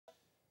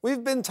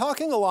We've been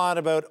talking a lot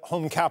about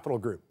Home Capital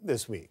Group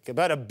this week,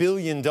 about $1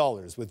 billion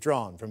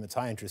withdrawn from its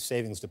high-interest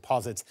savings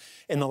deposits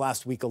in the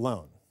last week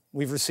alone.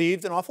 We've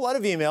received an awful lot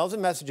of emails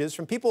and messages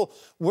from people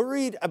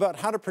worried about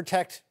how to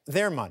protect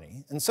their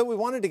money, and so we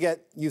wanted to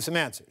get you some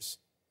answers.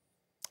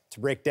 To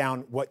break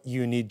down what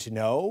you need to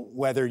know,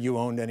 whether you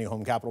owned any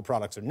home capital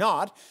products or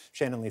not,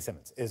 Shannon Lee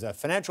Simmons is a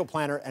financial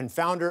planner and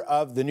founder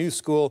of the New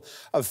School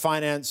of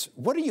Finance.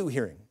 What are you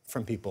hearing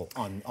from people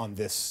on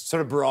this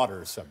sort of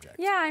broader subject?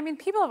 Yeah, I mean,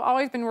 people have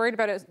always been worried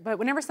about it, but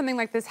whenever something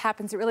like this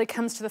happens, it really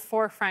comes to the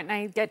forefront. And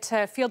I get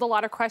to field a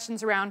lot of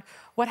questions around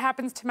what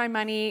happens to my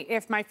money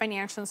if my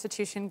financial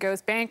institution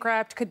goes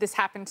bankrupt? Could this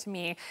happen to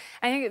me?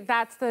 I think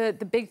that's the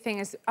big thing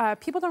is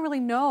people don't really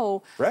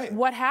know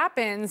what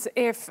happens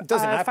if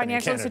a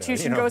financial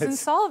institution goes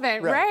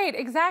insolvent. Right,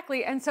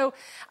 exactly. And so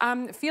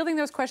fielding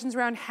those questions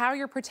around how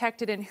you're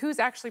protected and who's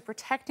actually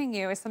protecting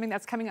you is something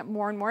that's coming up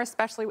more and more,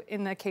 especially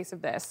in the case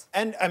of this.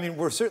 And I mean,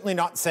 we're certainly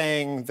not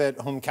saying that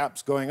Home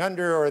Cap's going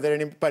under or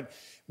that but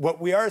what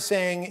we are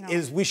saying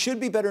is we should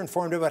be better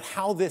informed about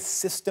how this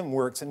system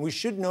works, and we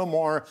should know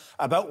more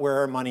about where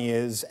our money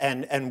is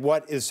and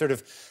what is sort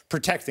of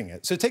protecting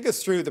it. So take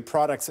us through the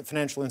products that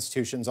financial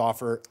institutions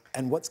offer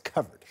and what's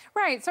covered.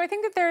 Right. So I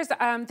think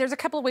that there's a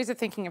couple of ways of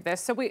thinking of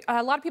this. So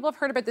a lot of people have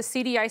heard about the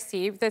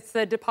CDIC, that's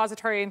the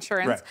depository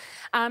insurance.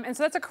 And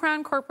so that's a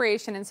Crown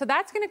corporation. And so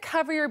that's going to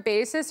cover your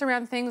basis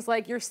around things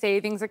like your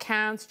savings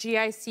accounts,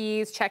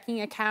 GICs,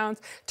 checking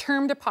accounts,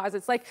 term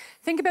deposits. Like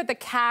think about the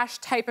cash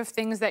type of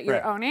things that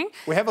you're owning.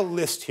 We have a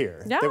list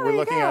here that we're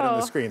looking at on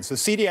the screen. So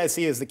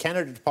CDIC is the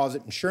Canada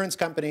Deposit Insurance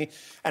Company.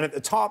 And at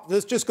the top,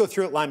 let's just go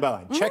through it line by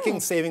line. Checking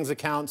savings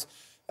accounts,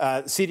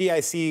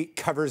 CDIC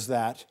covers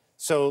that.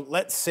 So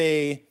let's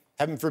say,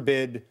 heaven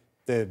forbid,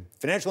 the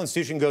financial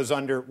institution goes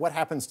under, what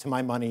happens to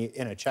my money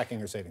in a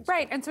checking or savings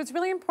account? And so it's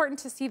really important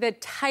to see the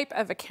type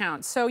of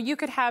account. So you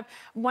could have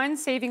one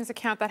savings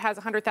account that has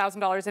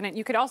 $100,000 in it.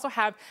 You could also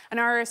have an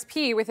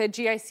RSP with a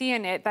GIC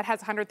in it that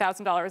has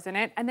 $100,000 in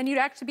it, and then you'd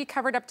actually be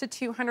covered up to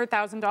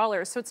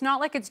 $200,000. So it's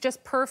not like it's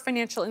just per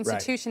financial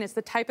institution, it's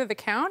the type of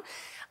account.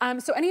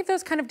 So any of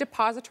those kind of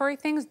depository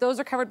things, those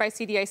are covered by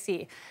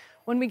CDIC.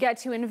 When we get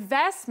to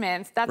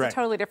investments, that's a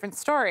totally different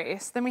story.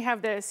 So then we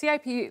have the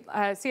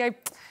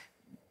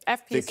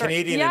the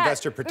Canadian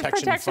Investor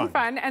Protection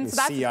Fund. And so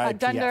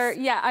that's under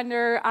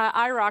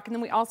IROC. And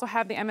then we also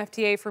have the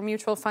MFDA for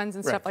mutual funds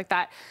and stuff like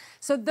that.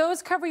 So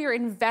those cover your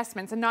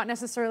investments and not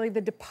necessarily the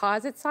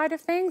deposit side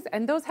of things.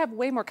 And those have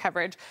way more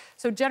coverage.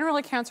 So general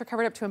accounts are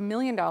covered up to $1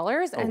 million.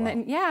 And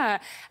then, and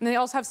they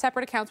also have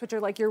separate accounts, which are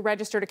like your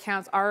registered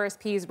accounts,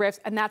 RSPs, RIFs,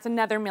 and that's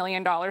another $1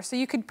 million. So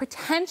you could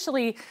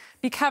potentially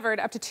be covered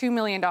up to $2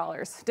 million,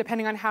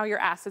 depending on how your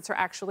assets are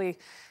actually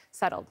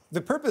settled.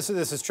 The purpose of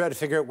this is try to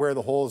figure out where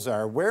the holes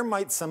are. Where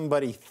might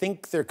somebody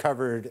think they're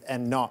covered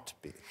and not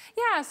be?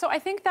 Yeah, so I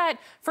think that,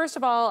 first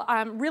of all,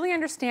 really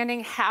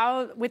understanding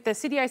how, with the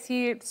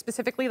CDIC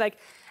specifically, like,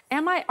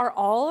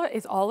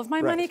 is all of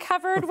my money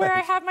covered where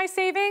I have my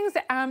savings?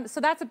 So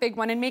that's a big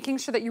one, and making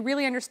sure that you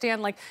really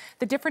understand like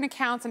the different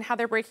accounts and how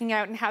they're breaking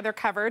out and how they're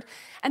covered.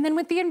 And then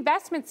with the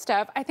investment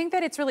stuff, I think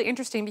that it's really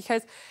interesting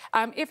because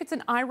if it's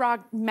an IROC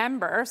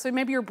member, so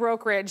maybe your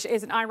brokerage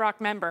is an IROC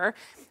member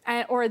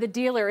or the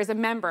dealer is a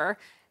member,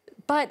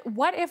 but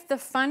what if the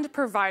fund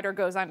provider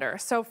goes under?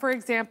 So, for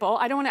example,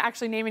 I don't want to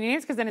actually name any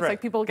names because then it's like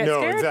people get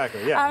scared.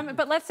 Exactly,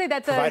 but let's say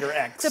that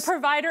the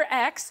provider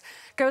X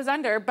goes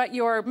under, but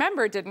your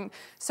member didn't.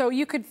 So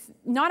you could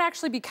not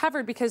actually be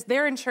covered because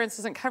their insurance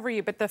doesn't cover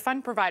you, but the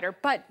fund provider.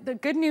 But the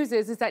good news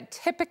is that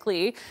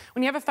typically,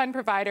 when you have a fund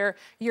provider,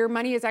 your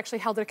money is actually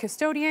held at a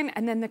custodian,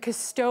 and then the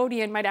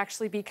custodian might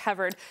actually be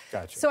covered.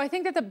 Gotcha. So I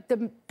think that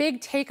the big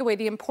takeaway,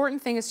 the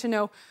important thing is to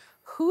know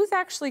who's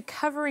actually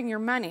covering your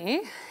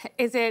money.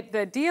 Is it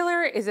the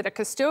dealer? Is it a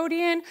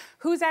custodian?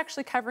 Who's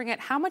actually covering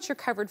it? How much you're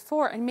covered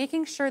for? And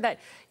making sure that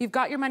you've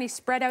got your money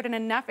spread out in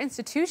enough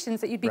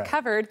institutions that you'd be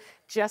covered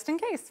just in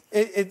case.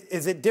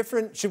 Is it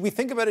different? Should we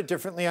think about it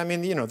differently? I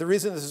mean, you know, the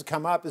reason this has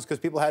come up is because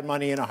people had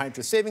money in a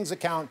high-interest savings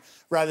account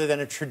rather than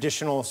a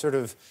traditional sort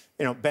of,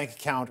 you know, bank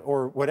account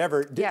or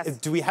whatever.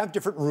 Do we have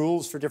different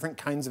rules for different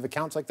kinds of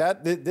accounts like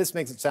that? This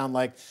makes it sound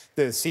like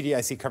the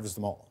CDIC covers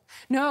them all.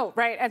 No,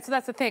 and so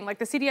that's the thing. Like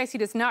the CDIC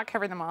does not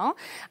cover them all.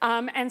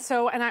 And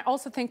I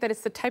also think that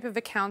it's the type of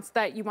accounts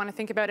that you want to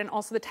think about and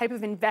also the type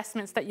of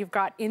investments that you've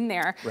got in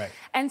there.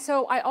 And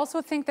so I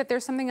also think that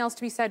there's something else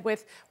to be said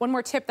with one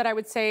more tip that I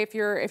would say if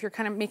you're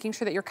kind of making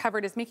sure that you're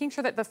covered is making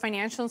sure that the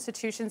financial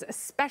institutions,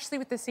 especially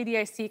with the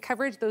CDIC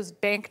coverage, those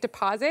bank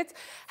deposits,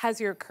 has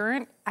your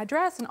current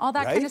address and all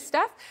that kind of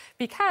stuff,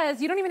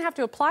 because you don't even have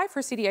to apply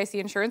for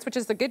CDIC insurance, which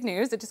is the good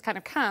news. It just kind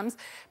of comes.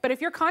 But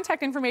if your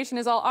contact information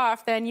is all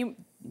off, then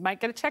might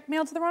get a check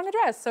mailed to the wrong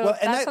address. So well,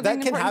 and that's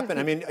that can happen.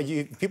 I mean,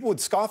 people would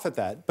scoff at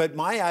that, but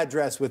my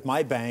address with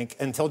my bank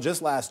until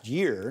just last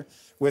year,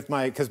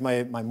 because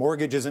my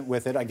mortgage isn't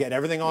with it, I get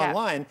everything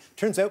online.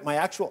 Turns out my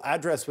actual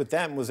address with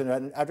them was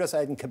an address I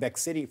had in Quebec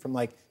City from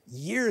like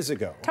years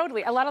ago.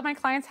 Totally. A lot of my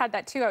clients had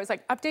that too. I was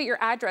like, update your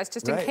address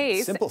just in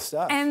case. Simple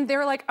stuff. And they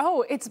were like,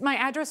 oh, it's my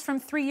address from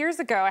 3 years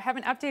ago. I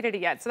haven't updated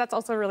it yet. So that's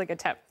also a really good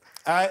tip.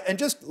 And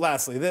just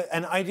lastly,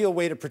 an ideal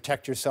way to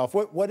protect yourself.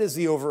 What is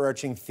the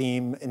overarching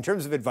theme in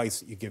terms of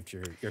advice that you give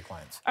to your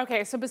clients?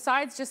 Okay, so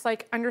besides just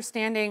like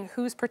understanding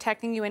who's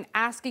protecting you and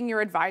asking your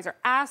advisor,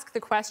 ask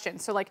the question.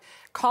 So like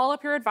call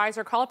up your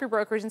advisor, call up your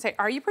brokerage and say,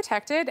 are you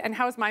protected? And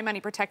how is my money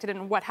protected?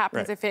 And what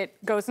happens if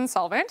it goes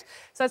insolvent?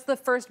 So that's the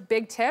first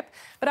big tip.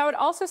 But I would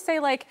also say,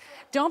 like,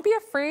 don't be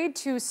afraid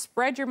to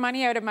spread your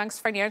money out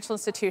amongst financial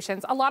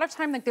institutions. A lot of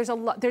time, like there's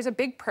a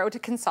big pro to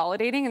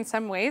consolidating in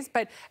some ways,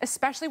 but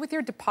especially with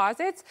your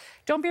deposits,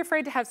 don't be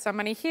afraid to have some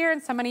money here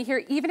and some money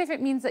here, even if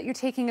it means that you're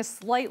taking a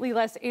slightly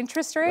less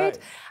interest rate.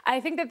 I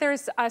think that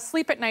there's a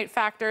sleep at night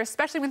factor,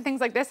 especially when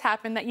things like this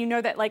happen, that you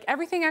know that like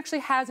everything actually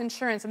has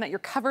insurance and that you're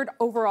covered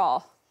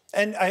overall.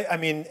 And I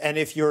mean, and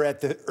if you're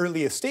at the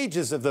earliest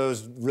stages of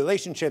those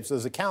relationships,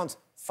 those accounts,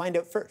 find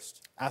out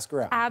first. Ask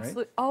around.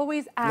 Absolutely. Right?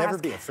 Always ask. Never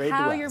be afraid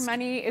how to ask. your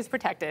money is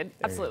protected.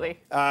 Absolutely.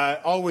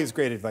 Always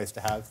great advice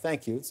to have.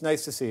 Thank you. It's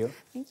nice to see you.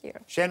 Thank you.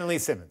 Shannon Lee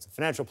Simmons, a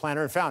financial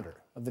planner and founder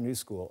of the New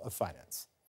School of Finance.